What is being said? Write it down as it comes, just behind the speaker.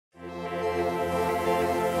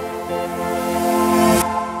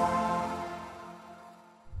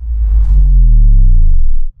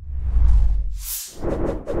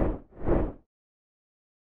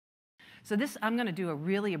So I'm going to do a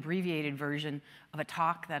really abbreviated version of a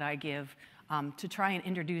talk that I give to try and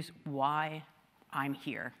introduce why I'm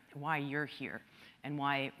here, why you're here, and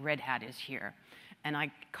why Red Hat is here. And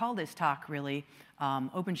I call this talk really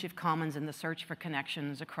OpenShift Commons and the Search for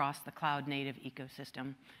Connections Across the Cloud-Native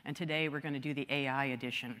Ecosystem. And today we're going to do the AI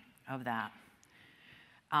edition of that.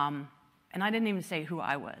 And I didn't even say who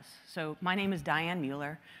I was. So my name is Diane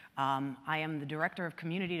Mueller. I am the Director of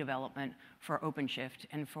Community Development for OpenShift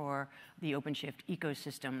and for the OpenShift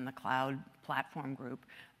ecosystem, the cloud platform group.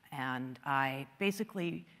 And I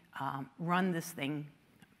basically run this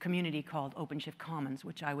community called OpenShift Commons,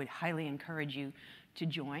 which I would highly encourage you to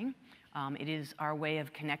join. It is our way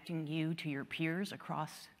of connecting you to your peers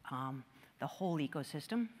across the whole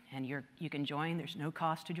ecosystem. And you can join. There's no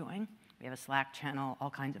cost to join. We have a Slack channel,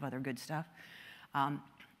 all kinds of other good stuff.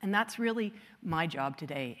 And that's really my job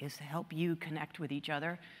today, is to help you connect with each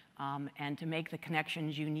other and to make the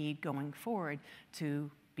connections you need going forward to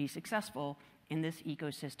be successful in this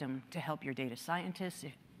ecosystem, to help your data scientists,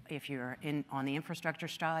 if you're on the infrastructure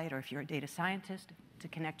side, or if you're a data scientist, to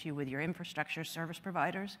connect you with your infrastructure service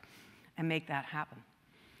providers and make that happen.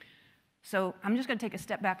 So I'm just going to take a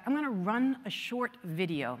step back. I'm going to run a short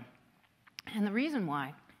video. And the reason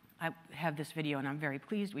why I have this video, and I'm very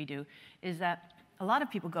pleased we do, is that a lot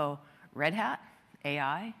of people go, Red Hat,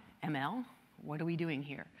 AI, ML, what are we doing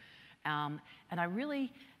here? And I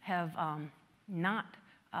really have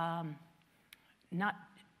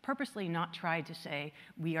purposely not tried to say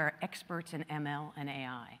we are experts in ML and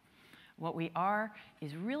AI. What we are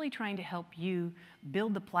is really trying to help you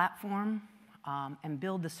build the platform and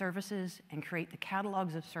build the services and create the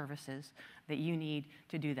catalogs of services that you need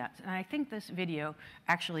to do that. And I think this video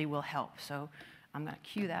actually will help. So I'm going to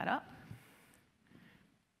cue that up.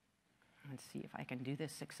 Let's see if I can do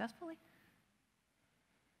this successfully.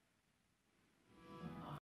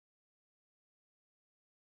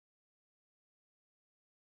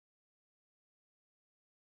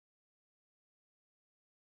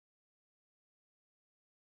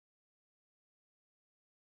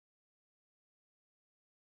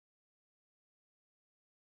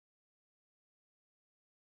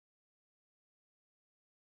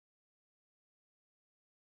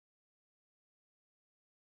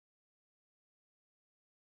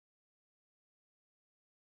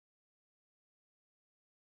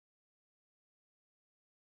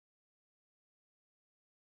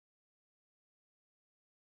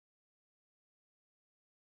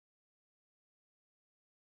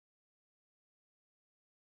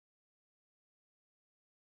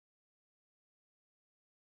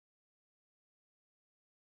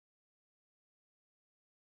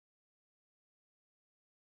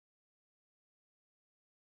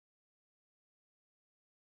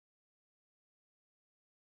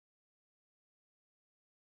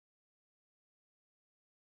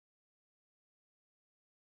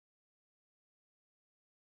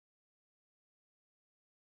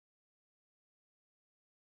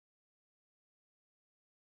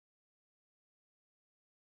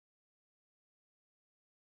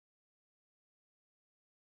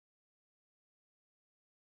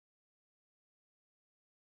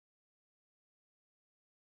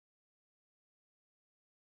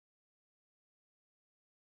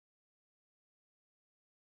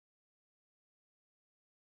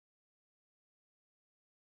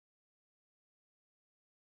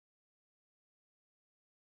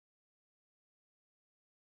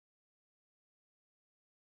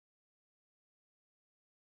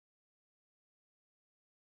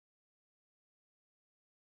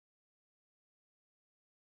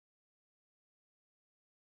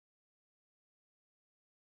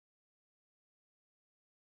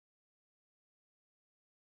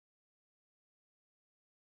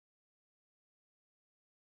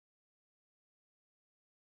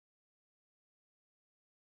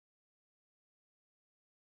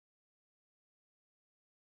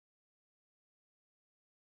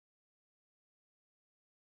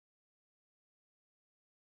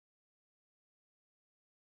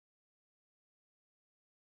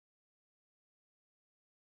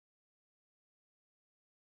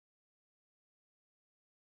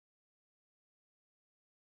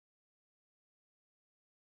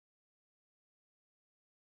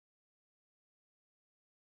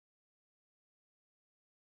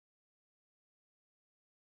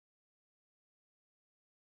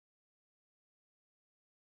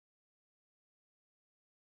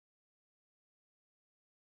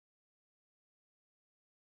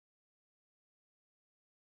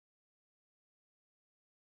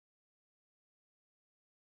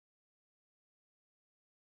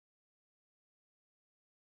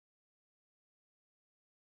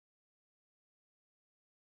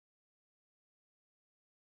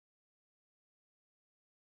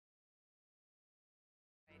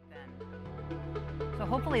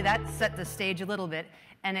 hopefully that set the stage a little bit,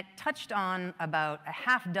 and it touched on about a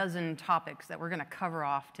half dozen topics that we're going to cover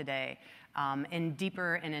off today in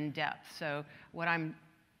deeper and in depth. So what I'm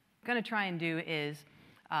going to try and do is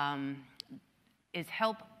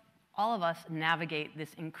help all of us navigate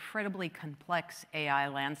this incredibly complex AI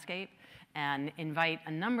landscape and invite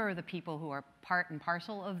a number of the people who are part and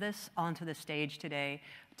parcel of this onto the stage today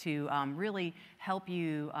to really help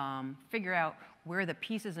you figure out where the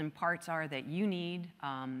pieces and parts are that you need,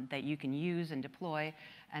 that you can use and deploy,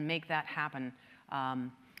 and make that happen.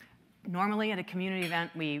 Normally at a community event,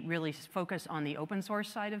 we really focus on the open source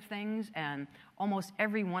side of things, and almost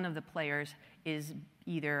every one of the players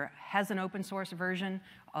either has an open source version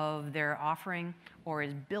of their offering or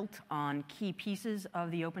is built on key pieces of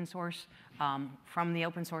the open source from the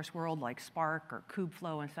open source world, like Spark or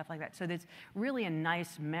Kubeflow and stuff like that. So there's really a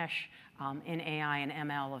nice mesh in AI and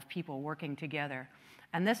ML of people working together.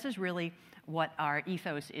 And this is really what our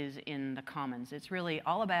ethos is in the Commons. It's really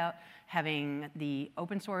all about having the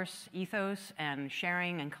open source ethos and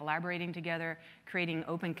sharing and collaborating together, creating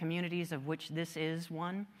open communities, of which this is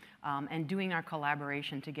one, and doing our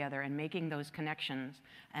collaboration together and making those connections.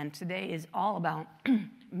 And today is all about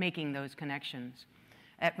making those connections.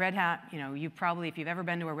 At Red Hat, if you've ever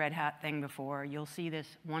been to a Red Hat thing before, you'll see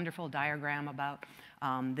this wonderful diagram about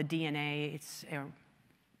the DNA.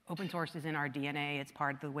 Open source is in our DNA. It's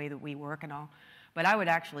part of the way that we work and all. But I would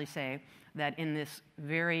actually say that in this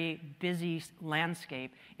very busy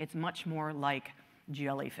landscape, it's much more like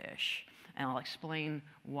jellyfish. And I'll explain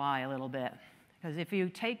why a little bit. Because if you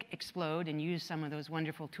take Explode and use some of those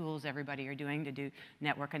wonderful tools everybody are doing to do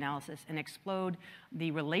network analysis and explode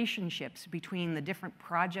the relationships between the different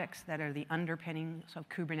projects that are the underpinnings of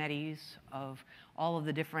Kubernetes, of all of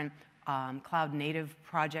the different cloud native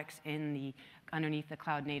projects underneath the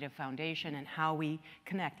Cloud Native Foundation, and how we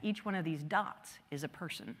connect. Each one of these dots is a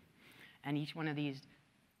person. And each one of these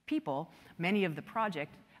people, many of the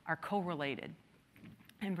projects, are correlated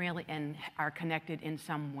and are connected in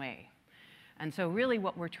some way. And so really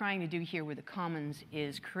what we're trying to do here with the Commons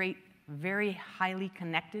is create very highly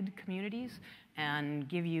connected communities and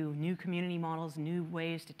give you new community models, new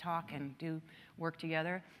ways to talk and do work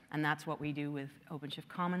together. And that's what we do with OpenShift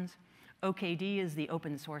Commons. OKD is the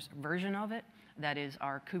open source version of it. That is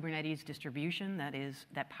our Kubernetes distribution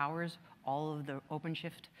that powers all of the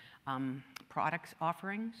OpenShift products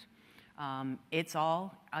offerings. It's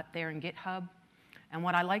all out there in GitHub. And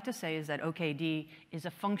what I like to say is that OKD is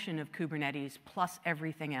a function of Kubernetes plus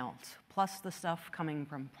everything else, plus the stuff coming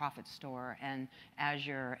from Profit Store and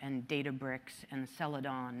Azure and Databricks and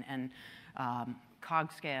Celadon and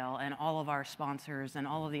Cogscale and all of our sponsors and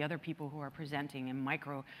all of the other people who are presenting in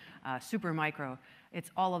Supermicro.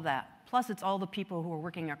 It's all of that. Plus, it's all the people who are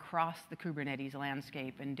working across the Kubernetes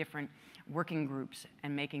landscape in different working groups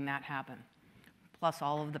and making that happen. Plus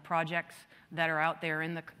all of the projects that are out there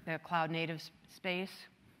in the cloud native space.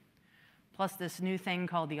 Plus this new thing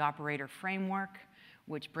called the Operator Framework,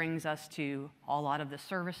 which brings us to a lot of the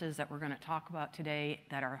services that we're going to talk about today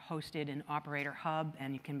that are hosted in Operator Hub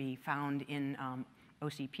and can be found in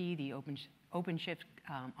OCP, the OpenShift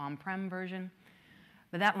on-prem version.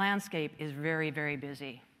 But that landscape is very, very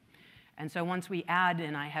busy. And so once we add,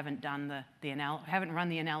 and I haven't run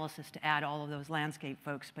the analysis to add all of those landscape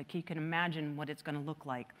folks, but you can imagine what it's going to look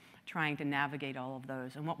like trying to navigate all of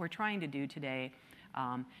those. And what we're trying to do today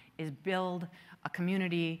is build a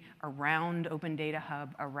community around Open Data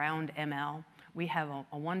Hub, around ML. We have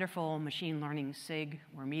a wonderful machine learning SIG.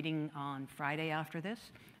 We're meeting on Friday after this.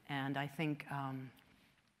 And I think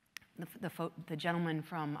the gentleman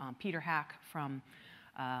from Peter Hack from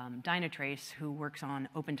Dynatrace, who works on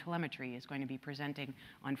OpenTelemetry, is going to be presenting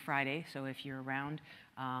on Friday. So if you're around,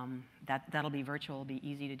 that'll be virtual, it'll be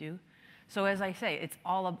easy to do. So as I say, it's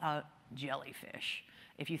all about jellyfish.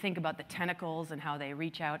 If you think about the tentacles and how they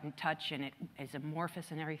reach out and touch and it is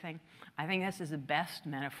amorphous and everything, I think this is the best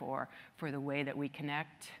metaphor for the way that we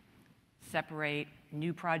connect, separate,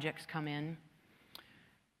 new projects come in.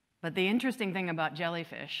 But the interesting thing about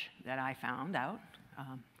jellyfish that I found out,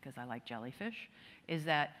 because I like jellyfish, is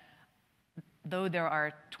that though there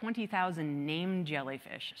are 20,000 named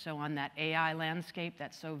jellyfish, so on that AI landscape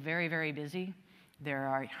that's so very, very busy, there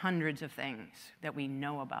are hundreds of things that we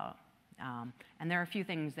know about. And there are a few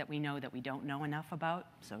things that we know that we don't know enough about.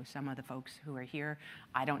 So some of the folks who are here,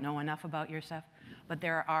 I don't know enough about your stuff. But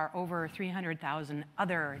there are over 300,000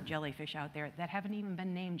 other jellyfish out there that haven't even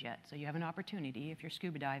been named yet. So you have an opportunity, if you're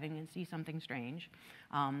scuba diving and see something strange,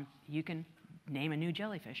 you can name a new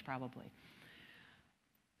jellyfish probably.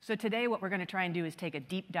 So today what we're going to try and do is take a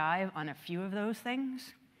deep dive on a few of those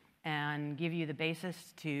things and give you the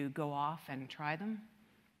basis to go off and try them.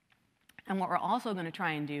 And what we're also going to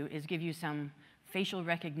try and do is give you some facial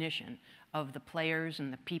recognition of the players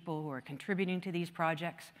and the people who are contributing to these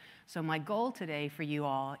projects. So my goal today for you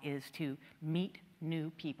all is to meet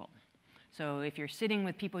new people. So if you're sitting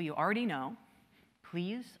with people you already know,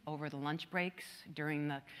 please, over the lunch breaks, during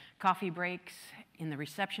the coffee breaks, in the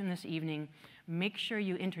reception this evening, make sure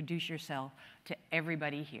you introduce yourself to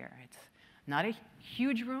everybody here. It's not a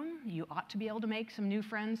huge room. You ought to be able to make some new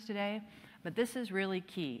friends today. But this is really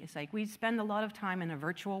key. It's like we spend a lot of time in a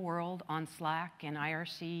virtual world on Slack and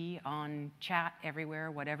IRC, on chat everywhere,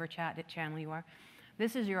 whatever chat channel you are.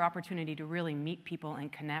 This is your opportunity to really meet people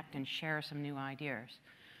and connect and share some new ideas.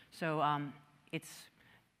 So it's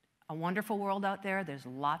a wonderful world out there. There's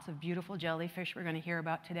lots of beautiful jellyfish we're going to hear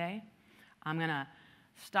about today. I'm going to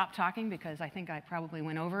stop talking because I think I probably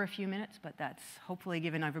went over a few minutes, but that's hopefully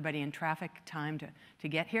given everybody in traffic time to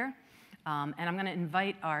get here. And I'm going to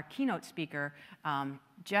invite our keynote speaker,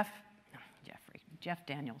 Jeff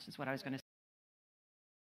Daniels is what I was going to